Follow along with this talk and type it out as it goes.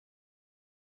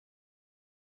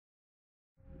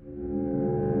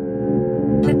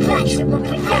Alright,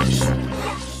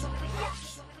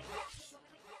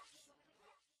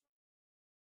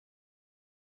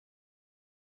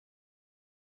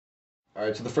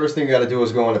 so the first thing you got to do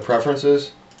is go into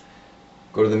Preferences,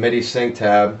 go to the MIDI Sync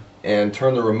tab, and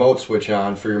turn the remote switch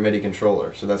on for your MIDI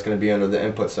controller. So that's going to be under the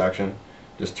Input section.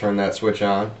 Just turn that switch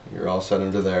on. You're all set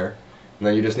under there. And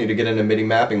then you just need to get into MIDI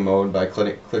mapping mode by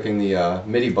clicking the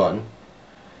MIDI button.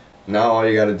 Now all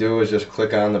you got to do is just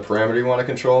click on the parameter you want to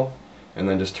control, and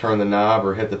then just turn the knob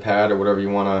or hit the pad or whatever you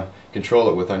want to control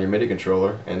it with on your MIDI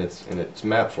controller, and it's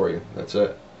mapped for you. That's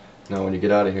it. Now when you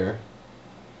get out of here,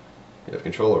 you have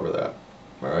control over that.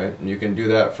 Alright, and you can do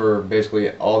that for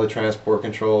basically all the transport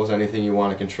controls, anything you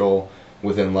want to control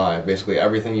within Live. Basically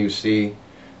everything you see,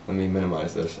 let me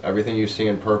minimize this, everything you see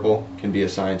in purple can be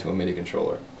assigned to a MIDI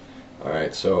controller.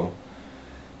 Alright, so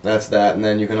that's that, and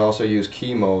then you can also use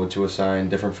key mode to assign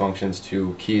different functions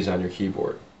to keys on your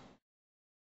keyboard.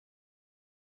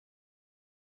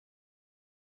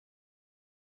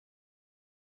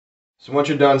 So once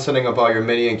you're done setting up all your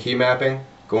MIDI and key mapping,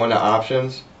 go into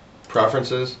Options,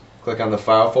 Preferences, click on the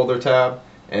File Folder tab,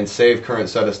 and Save Current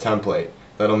Set as Template.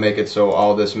 That'll make it so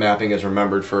all this mapping is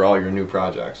remembered for all your new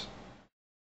projects.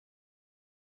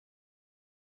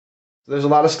 So there's a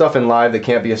lot of stuff in Live that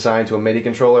can't be assigned to a MIDI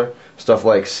controller, stuff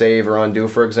like Save or Undo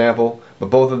for example,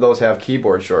 but both of those have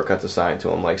keyboard shortcuts assigned to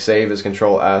them, like Save is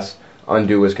Control S,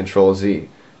 Undo is Control Z.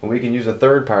 When we can use a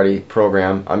third-party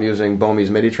program, I'm using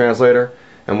Bomi's MIDI translator,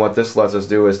 and what this lets us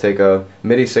do is take a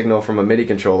MIDI signal from a MIDI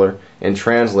controller and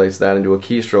translates that into a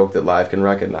keystroke that Live can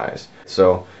recognize.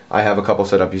 So I have a couple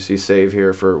set up. You see Save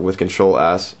here with Control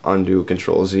S, Undo,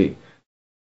 Control Z.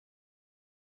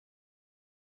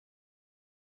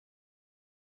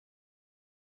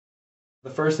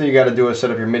 The first thing you got to do is set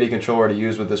up your MIDI controller to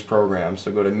use with this program.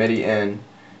 So go to MIDI in,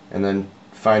 and then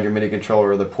find your MIDI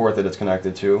controller or the port that it's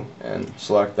connected to, and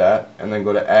select that, and then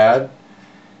go to Add,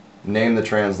 name the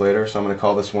translator, so I'm going to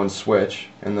call this one Switch,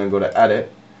 and then go to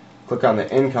Edit, click on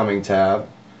the Incoming tab,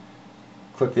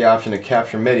 click the option to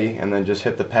Capture MIDI, and then just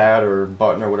hit the pad or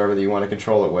button or whatever that you want to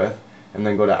control it with, and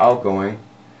then go to Outgoing,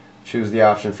 choose the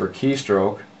option for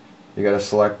Keystroke. You got to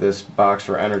select this box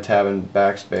for Enter, Tab, and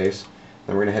Backspace.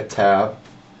 Then we're going to hit Tab,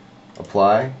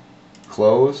 Apply,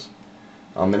 Close.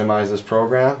 I'll minimize this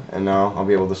program, and now I'll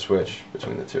be able to switch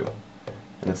between the two.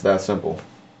 And it's that simple.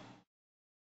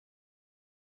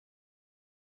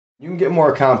 You can get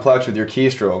more complex with your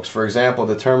keystrokes. For example,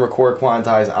 to turn record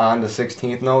quantize on to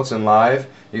 16th notes in Live,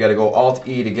 you got to go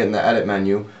Alt-E to get in the Edit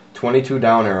menu, 22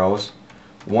 down arrows,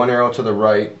 1 arrow to the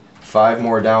right, 5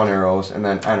 more down arrows, and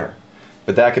then Enter.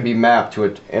 But that can be mapped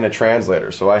to in a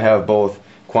translator. So I have both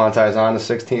quantize on to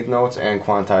 16th notes and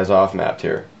quantize off mapped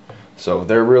here. So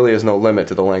there really is no limit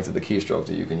to the length of the keystroke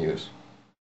that you can use.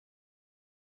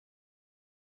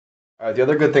 The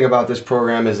other good thing about this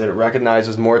program is that it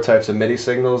recognizes more types of MIDI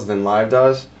signals than Live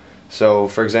does. So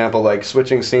for example, like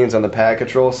switching scenes on the pad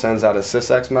control sends out a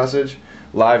sysx message.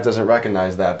 Live doesn't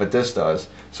recognize that, but this does.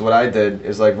 So what I did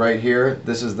is, like right here,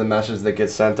 this is the message that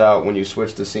gets sent out when you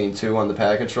switch to scene 2 on the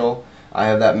pad control. I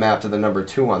have that mapped to the number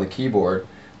 2 on the keyboard.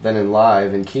 Then in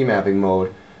Live, in key mapping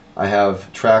mode, I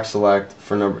have track select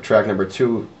for track number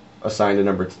 2 assigned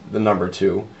to the number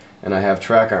 2. And I have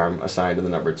track arm assigned to the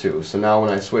number 2. So now when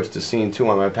I switch to scene 2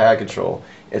 on my pad control,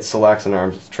 it selects and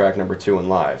arms track number 2 in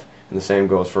Live. And the same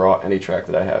goes for any track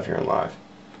that I have here in Live.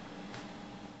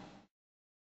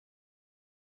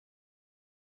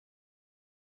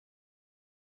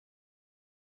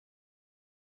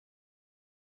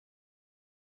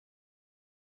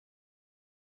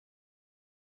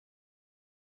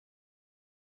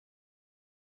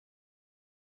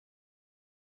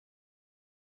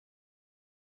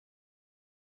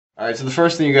 Alright, so the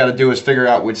first thing you got to do is figure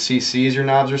out which CCs your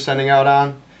knobs are sending out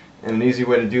on. And an easy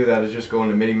way to do that is just go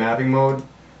into MIDI mapping mode,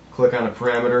 click on a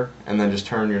parameter, and then just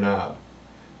turn your knob.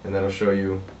 And that'll show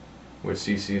you which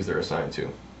CCs they're assigned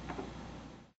to.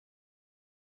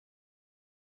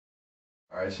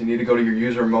 Alright, so you need to go to your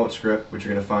user remote script, which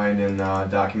you're going to find in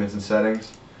Documents and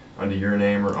Settings, under your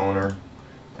name or owner,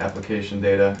 Application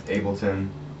Data, Ableton,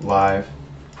 Live,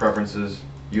 Preferences,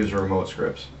 User Remote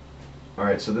Scripts.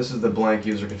 Alright, so this is the blank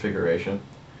user configuration.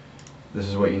 This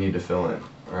is what you need to fill in.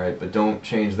 Alright, but don't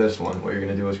change this one. What you're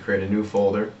going to do is create a new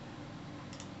folder,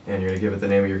 and you're going to give it the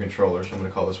name of your controller. So I'm going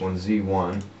to call this one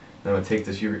Z1. Then I'm going to take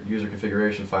this user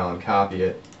configuration file and copy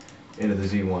it into the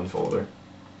Z1 folder.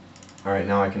 Alright,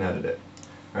 now I can edit it.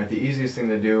 Alright, the easiest thing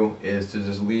to do is to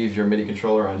just leave your MIDI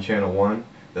controller on channel 1.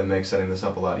 That makes setting this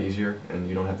up a lot easier, and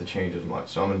you don't have to change as much.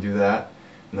 So I'm going to do that.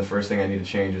 And the first thing I need to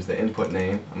change is the input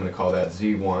name. I'm going to call that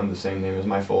Z1, the same name as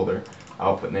my folder.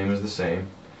 Output name is the same.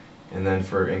 And then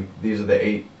these are the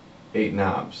 8 8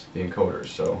 knobs, the encoders,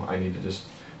 so I need to just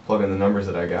plug in the numbers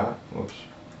that I got. Whoops.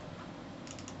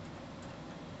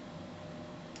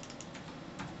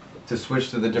 To switch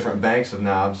to the different banks of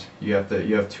knobs, you have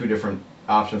 2 different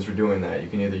options for doing that. You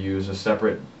can either use a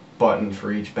separate button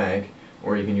for each bank,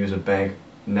 or you can use a bank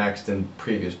next and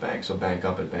previous bank, so bank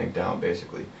up and bank down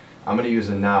basically. I'm going to use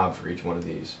a knob for each one of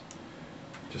these.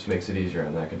 Just makes it easier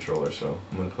on that controller, so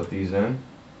I'm going to put these in.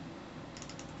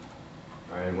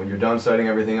 Alright, when you're done setting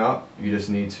everything up, you just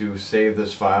need to save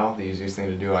this file. The easiest thing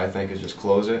to do, I think, is just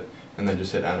close it and then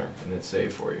just hit enter and it's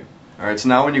saved for you. Alright, so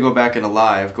now when you go back into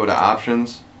Live, go to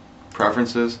Options,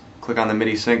 Preferences, click on the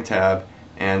MIDI Sync tab,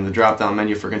 and the drop down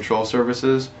menu for control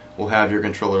surfaces will have your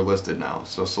controller listed now.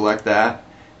 So select that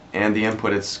and the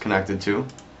input it's connected to,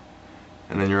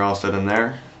 and then you're all set in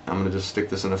there. I'm going to just stick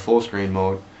this in a full screen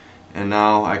mode, and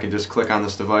now I can just click on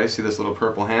this device. See this little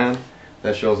purple hand?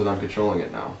 That shows that I'm controlling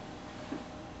it now.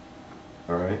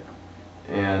 Alright,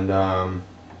 and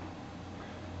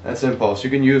that's Impulse. You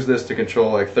can use this to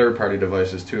control like third-party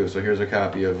devices too. So here's a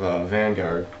copy of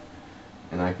Vanguard,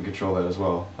 and I can control that as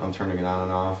well. I'm turning it on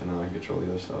and off, and now I can control the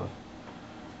other stuff.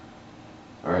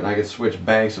 Alright, and I can switch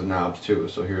banks of knobs too.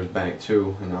 So here's bank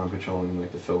 2, and now I'm controlling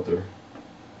like the filter,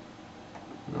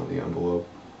 now the envelope,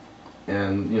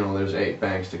 and you know there's 8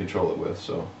 banks to control it with.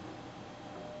 So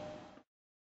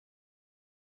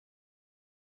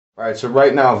alright, so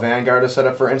right now Vanguard is set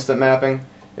up for instant mapping.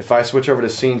 If I switch over to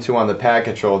Scene 2 on the pad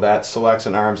control, that selects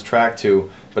an ARMS track 2,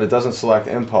 but it doesn't select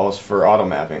Impulse for auto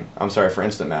mapping. I'm sorry, for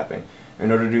instant mapping.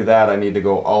 In order to do that, I need to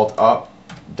go Alt up,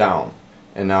 down,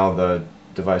 and now the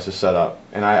device is set up.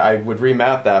 And I would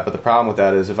remap that, but the problem with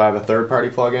that is if I have a third-party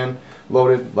plugin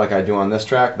loaded, like I do on this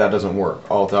track, that doesn't work.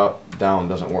 Alt up, down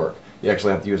doesn't work. You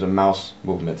actually have to use a mouse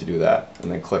movement to do that,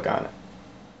 and then click on it.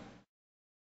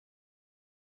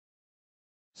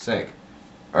 Sync.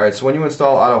 Alright, so when you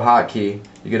install AutoHotKey,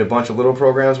 you get a bunch of little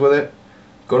programs with it.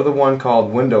 Go to the one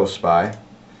called Windows Spy,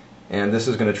 and this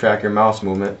is going to track your mouse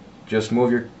movement. Just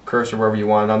move your cursor wherever you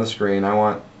want it on the screen. I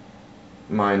want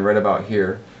mine right about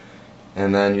here.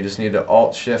 And then you just need to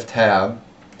Alt-Shift-Tab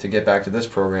to get back to this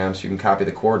program so you can copy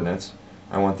the coordinates.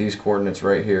 I want these coordinates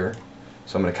right here.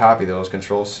 So I'm going to copy those,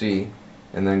 Control-C,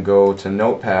 and then go to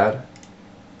Notepad.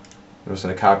 I'm just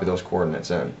going to copy those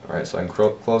coordinates in. Alright, so I can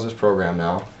close this program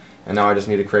now. And now I just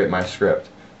need to create my script.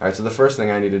 Alright, so the first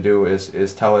thing I need to do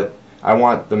is tell it, I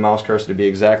want the mouse cursor to be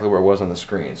exactly where it was on the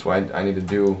screen. So I need to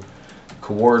do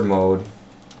coord mode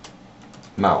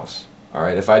mouse.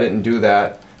 Alright, if I didn't do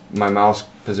that, my mouse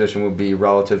position would be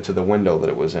relative to the window that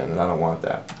it was in, and I don't want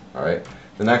that. Alright,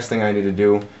 the next thing I need to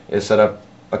do is set up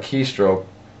a keystroke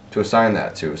to assign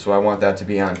that to. So I want that to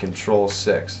be on Control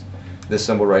 6. This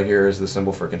symbol right here is the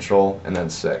symbol for Control and then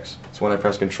 6. So when I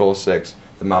press Control 6,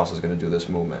 the mouse is going to do this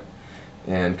movement.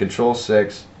 And Control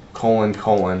 6 colon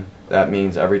colon, that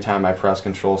means every time I press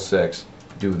Control 6,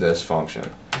 do this function.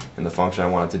 And the function I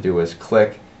want it to do is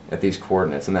click at these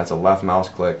coordinates, and that's a left mouse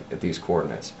click at these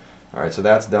coordinates. Alright, so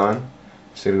that's done.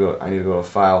 So I need to go to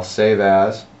File, Save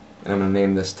As, and I'm going to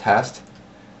name this Test.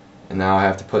 And now I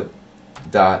have to put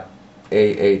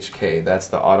 .ahk, that's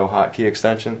the AutoHotKey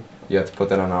extension. You have to put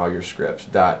that on all your scripts.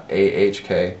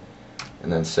 .ahk,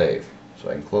 and then save. So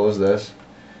I can close this.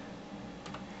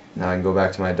 Now I can go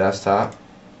back to my desktop,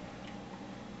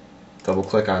 double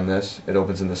click on this, it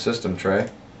opens in the system tray,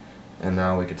 and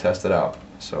now we can test it out.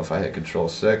 So if I hit Control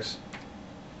 6,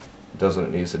 it does what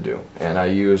it needs to do. And I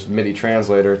used MIDI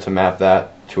translator to map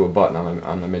that to a button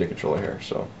on the MIDI controller here.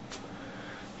 So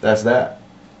that's that.